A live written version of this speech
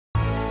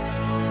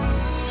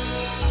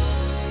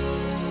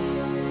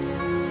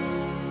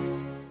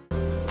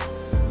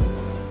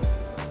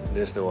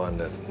this is the one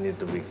that need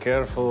to be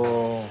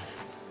careful.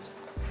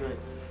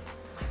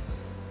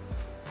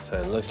 So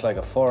it looks like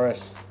a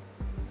forest,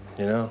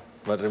 you know.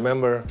 But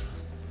remember,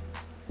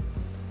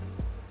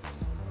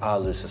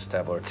 I'll lose a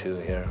step or two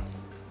here.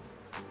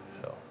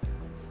 So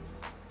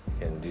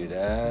can do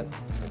that.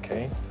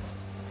 Okay.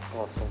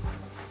 Awesome.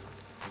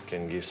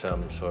 Can give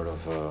some sort of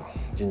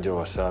ginger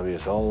wasabi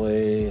as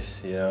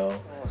always, you know.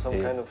 Oh,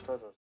 some kind of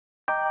turtle.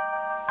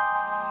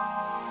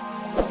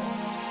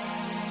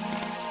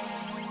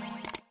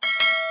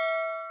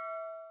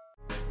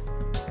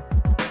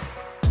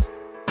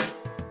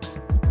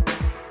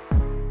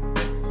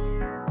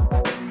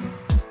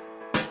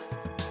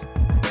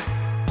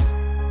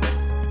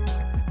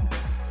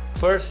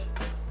 First,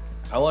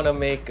 I want to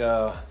make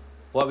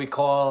what we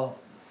call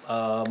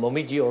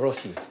momiji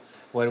oroshi.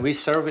 When we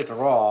serve it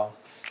raw,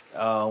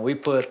 we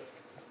put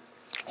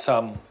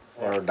some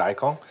or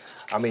daikon.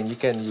 I mean, you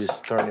can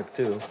use turnip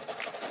too.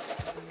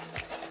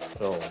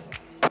 So,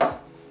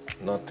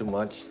 not too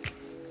much.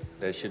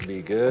 That should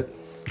be good.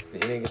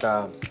 Di sini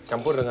kita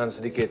campur dengan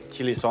sedikit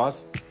chili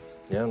sauce,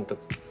 ya, untuk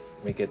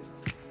make it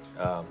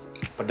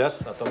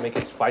pedas atau make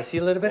it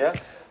spicy a little bit. Yeah.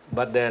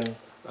 But then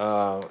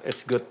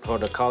it's good for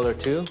the color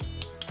too.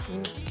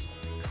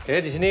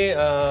 Oke, di sini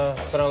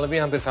kurang lebih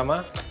hampir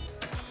sama.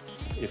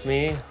 If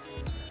me,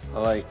 I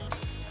like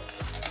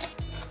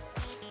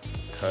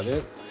cut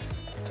it.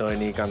 So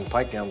ini ikan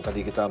pike yang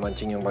tadi kita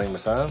mancing yang paling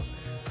besar.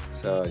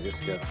 So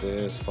just get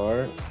this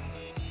part.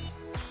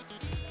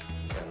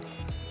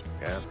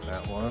 Get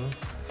that one.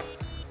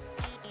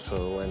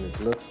 So when it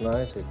looks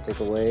nice, it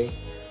take away.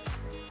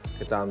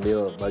 Kita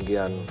ambil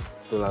bagian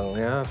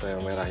tulangnya atau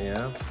yang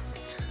merahnya.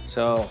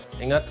 So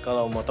ingat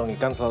kalau motong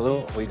ikan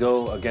selalu we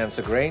go against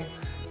the grain.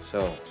 So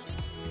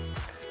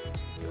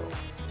go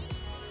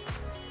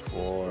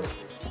 4,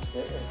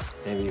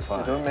 maybe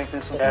 5. Don't make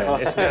this one.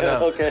 It's gonna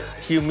Okay.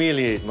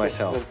 humiliate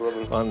myself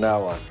on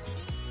that one.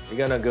 We're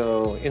gonna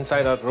go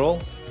inside out roll.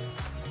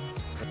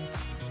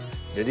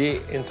 Jadi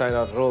inside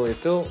out roll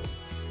itu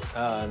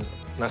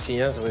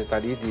nasinya seperti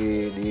tadi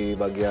di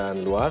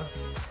bagian luar.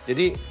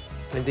 Jadi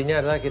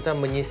intinya adalah kita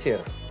menyisir.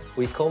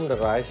 We comb the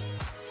rice,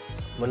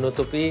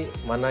 menutupi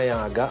mana yang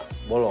agak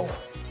bolong,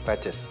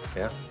 patches,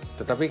 ya.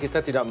 Tetapi kita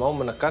tidak mau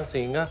menekan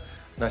sehingga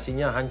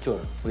nasinya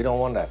hancur. We don't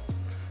want that.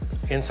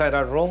 Inside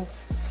out roll.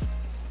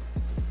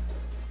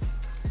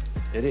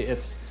 Jadi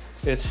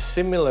it's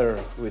similar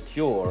with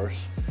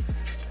yours.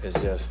 It's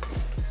just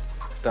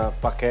kita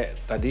pakai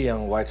tadi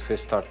yang white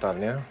fish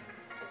tartarnya.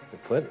 We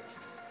put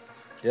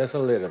just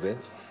a little bit.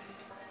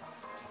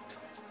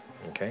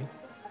 Okay.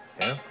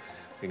 Yeah.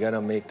 We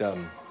gotta make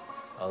them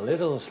a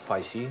little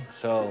spicy.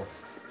 So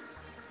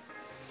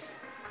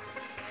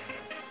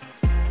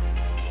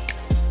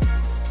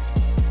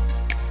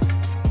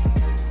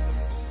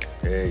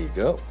there you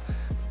go.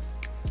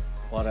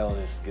 What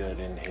else is good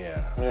in here?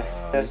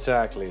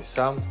 Exactly,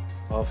 some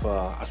of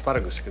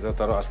asparagus. Kita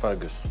taruh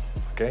asparagus.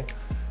 Okay,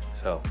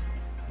 so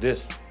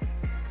this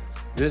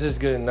is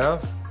good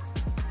enough.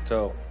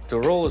 So to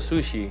roll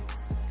sushi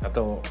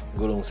atau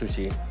gulung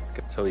sushi,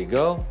 so we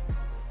go,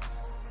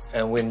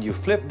 and when you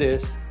flip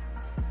this,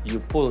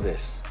 you pull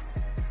this.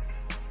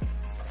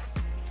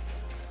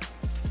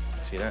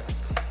 See that?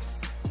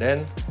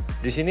 Then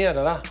di sini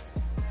adalah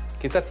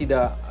kita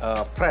tidak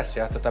press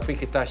ya, tetapi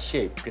kita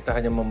shape. Kita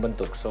hanya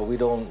membentuk. So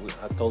we don't.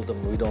 I told them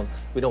we don't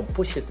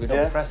push it. We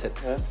don't press it.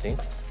 Yeah. See?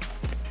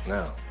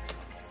 Now,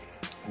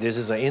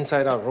 this is an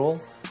inside-out roll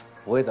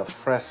with a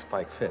fresh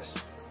pike fish.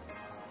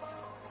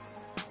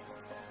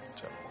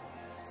 So,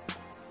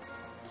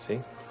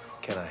 see?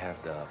 Can I have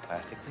the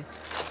plastic, please?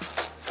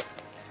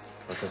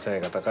 Seperti saya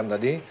katakan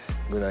tadi,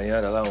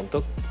 gunanya adalah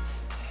untuk.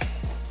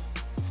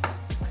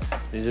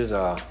 This is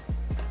a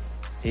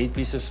 8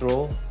 pieces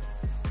roll.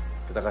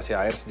 Kita kasih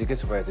air sedikit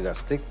supaya tidak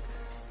stick.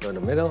 Go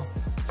in the middle.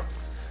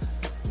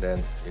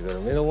 Then you go to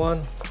the middle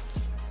one.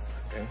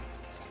 Okay.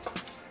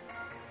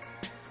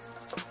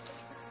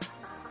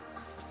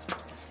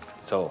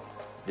 So,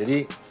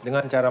 jadi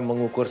dengan cara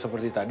mengukur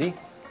seperti tadi,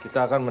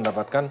 kita akan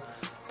mendapatkan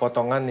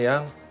potongan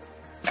yang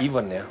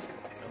even ya.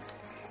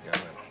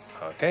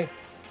 Okay,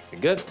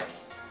 good.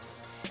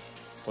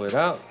 Pull it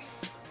out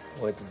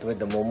with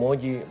the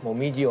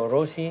momiji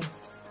oroshi.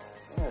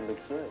 Oh, it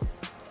looks good.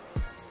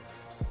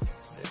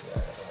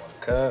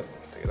 Cut,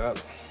 take it out,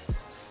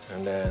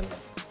 and then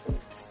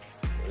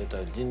a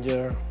little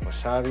ginger,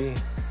 wasabi.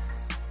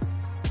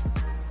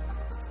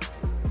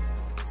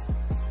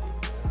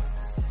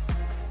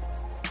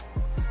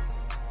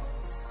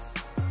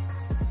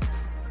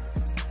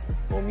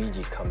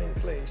 Momiji come in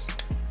place.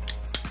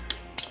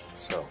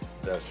 So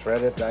the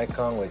shredded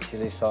daikon with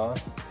chili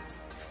sauce,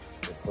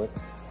 we put.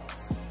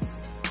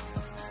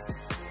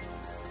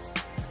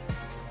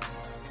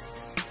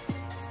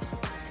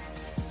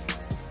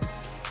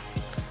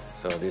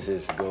 So this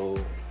is go.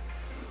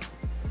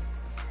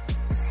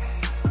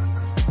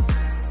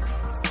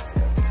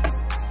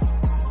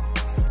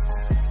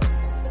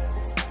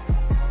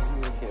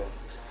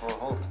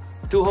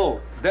 Two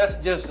whole.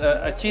 That's just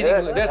a cheating.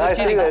 Yeah, That's a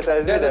cheating. I see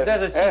that.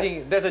 That's a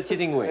cheating. That's a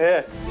cheating way.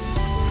 Yeah.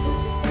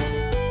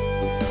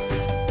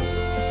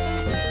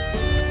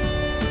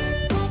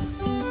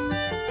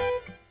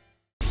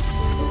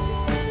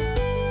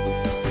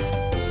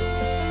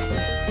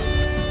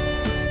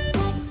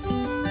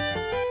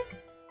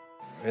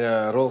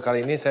 Ya, roll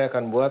kali ini saya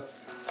akan buat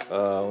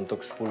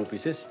untuk 10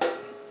 pieces.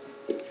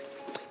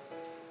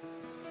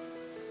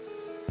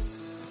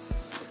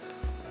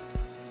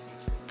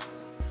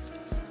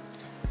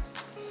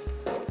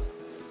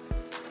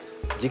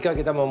 Jika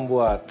kita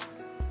membuat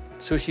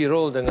sushi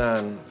roll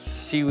dengan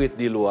seaweed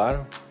di luar,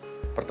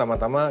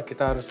 pertama-tama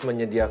kita harus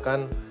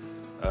menyediakan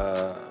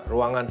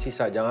ruangan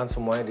sisa, jangan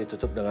semuanya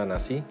ditutup dengan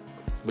nasi.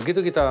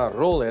 Begitu kita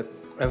roll it,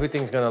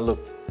 everything's gonna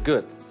look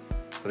good,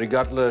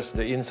 regardless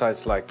the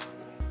inside's like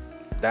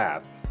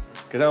that.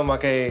 Kita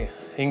memakai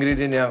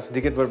ingredient yang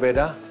sedikit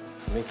berbeda,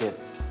 make it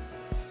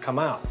come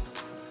out.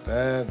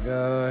 That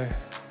guy.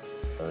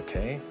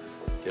 Okay,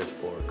 just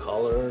for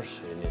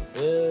colors, we need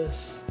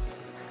this.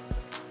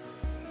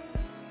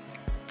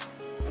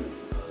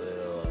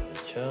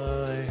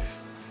 Chive,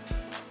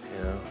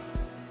 you know.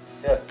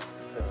 Yeah,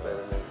 that's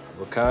better.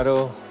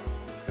 Avocado,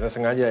 kita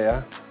sengaja ya.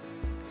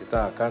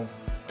 Kita akan,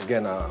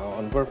 again,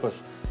 on purpose,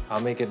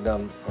 I'll make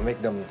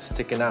them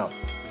sticking out.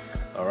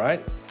 All right.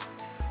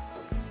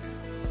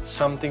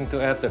 Something to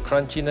add the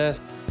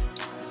crunchiness.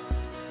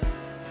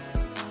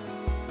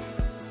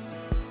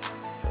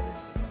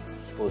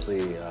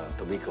 Supposedly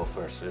tobacco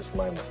first. It's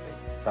my mistake.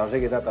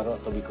 Seharusnya kita taruh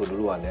tobacco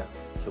duluan ya,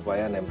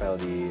 supaya nempel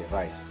di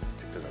rice.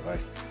 Stick to the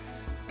rice.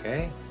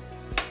 Okay.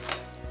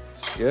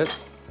 Good.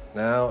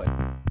 Now,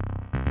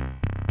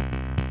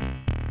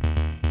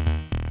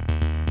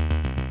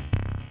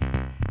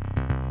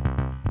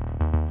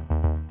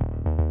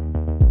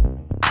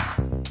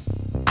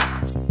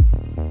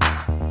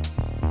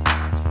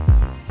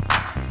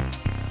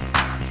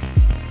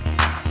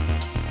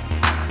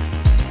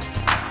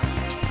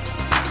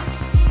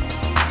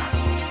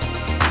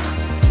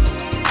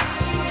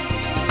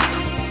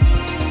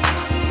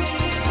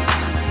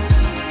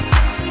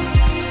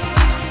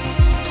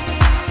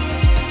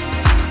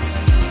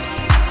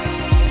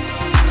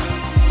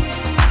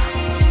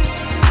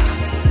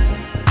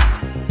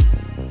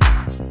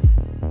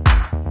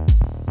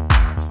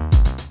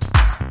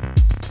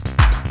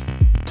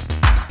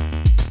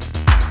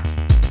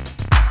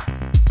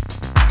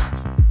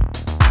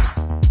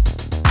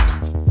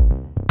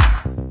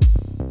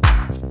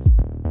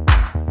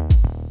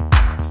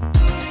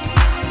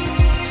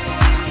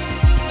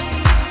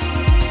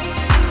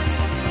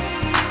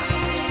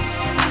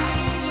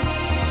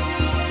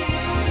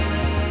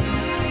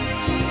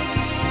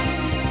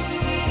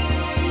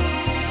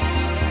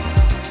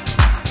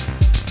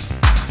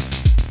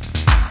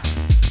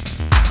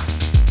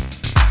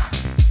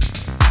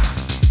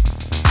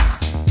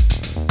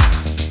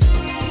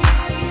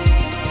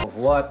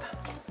 what,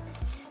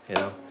 you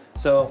know.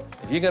 So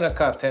if you're gonna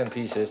cut 10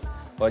 pieces,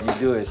 what you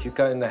do is you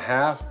cut in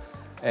half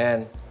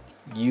and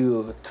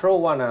you throw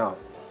one out.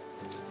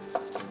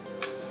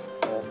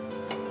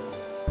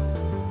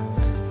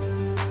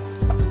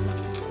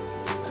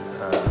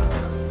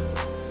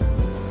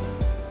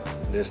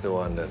 This is the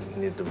one that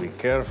need to be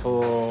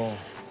careful.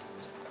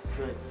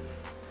 Great.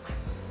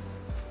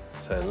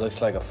 So it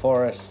looks like a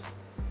forest,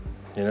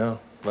 you know.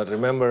 But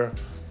remember,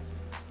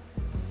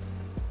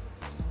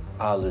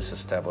 I'll lose a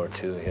step or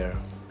two here.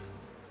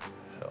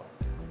 So,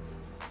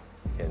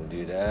 you can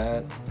do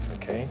that,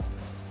 okay?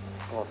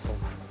 Awesome.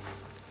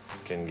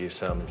 Can give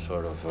some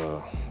sort of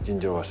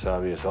ginger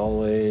wasabi as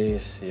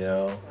always, you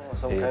know. Oh,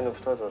 some kind of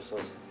tartar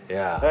sauce.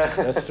 Yeah,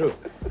 that's true.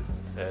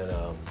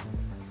 And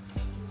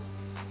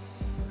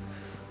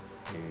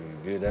you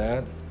do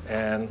that.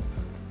 And,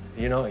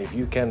 you know, if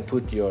you can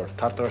put your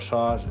tartar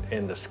sauce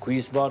in the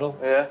squeeze bottle,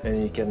 Yeah.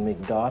 and you can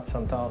make dots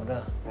on top of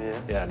that.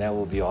 Yeah, that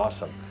would be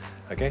awesome.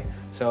 Okay,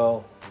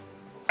 so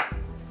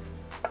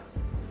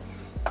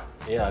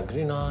yeah,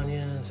 green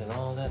onions and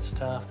all that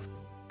stuff.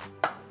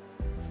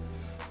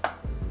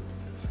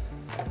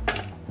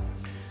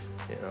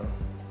 You know,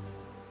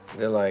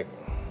 they're like,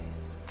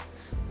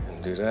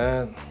 do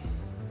that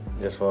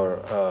just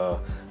for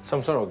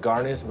some sort of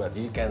garnish, but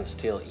you can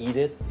still eat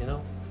it. You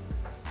know,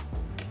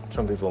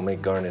 some people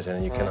make garnish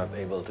and you cannot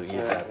able to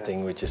eat that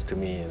thing, which is to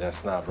me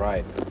that's not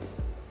right.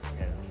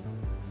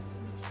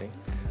 Yeah.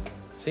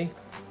 See.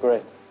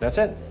 Great. That's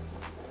it.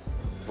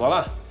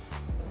 Voila.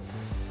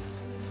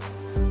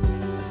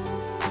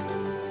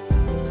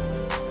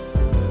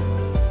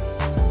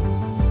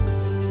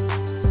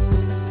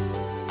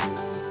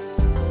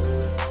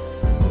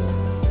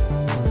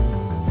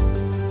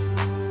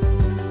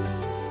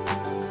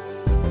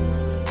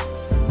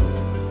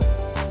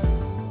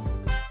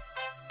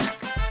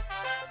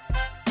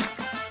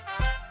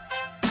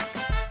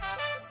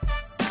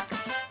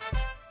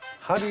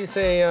 How do you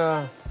say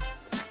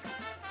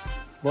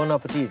bon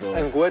appetito?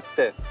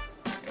 Enguete.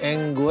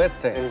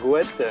 Enguete.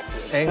 Enguete.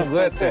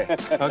 Enguete.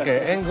 Okay,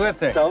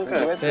 enguete. Danke.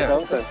 Yeah.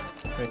 Danke.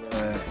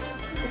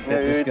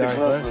 Get you this eat the guy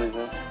knuckles, first.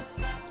 huh?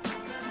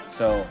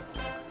 So,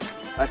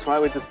 I try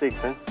with the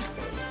sticks, huh?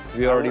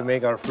 we already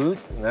make our food.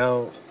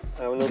 Now,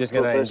 I'm we're not just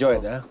gonna enjoy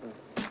it, professional. huh?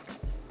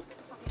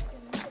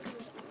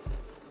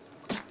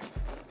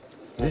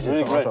 This is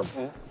Really great.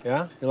 awesome.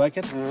 Yeah, you like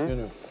it?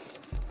 Good.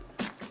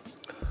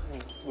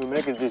 We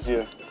make it this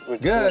year.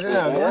 With Good, vegetables,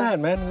 yeah, go ahead,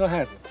 man, go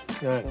ahead.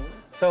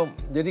 So,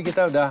 jadi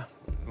kita udah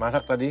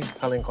masak tadi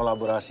saling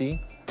kolaborasi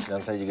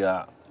dan saya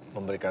juga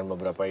memberikan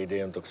beberapa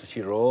ide untuk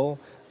sushi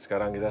roll.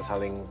 Sekarang kita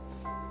saling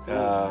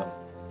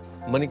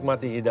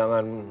menikmati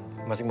hidangan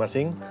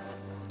masing-masing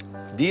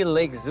di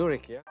Lake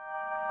Zurich ya.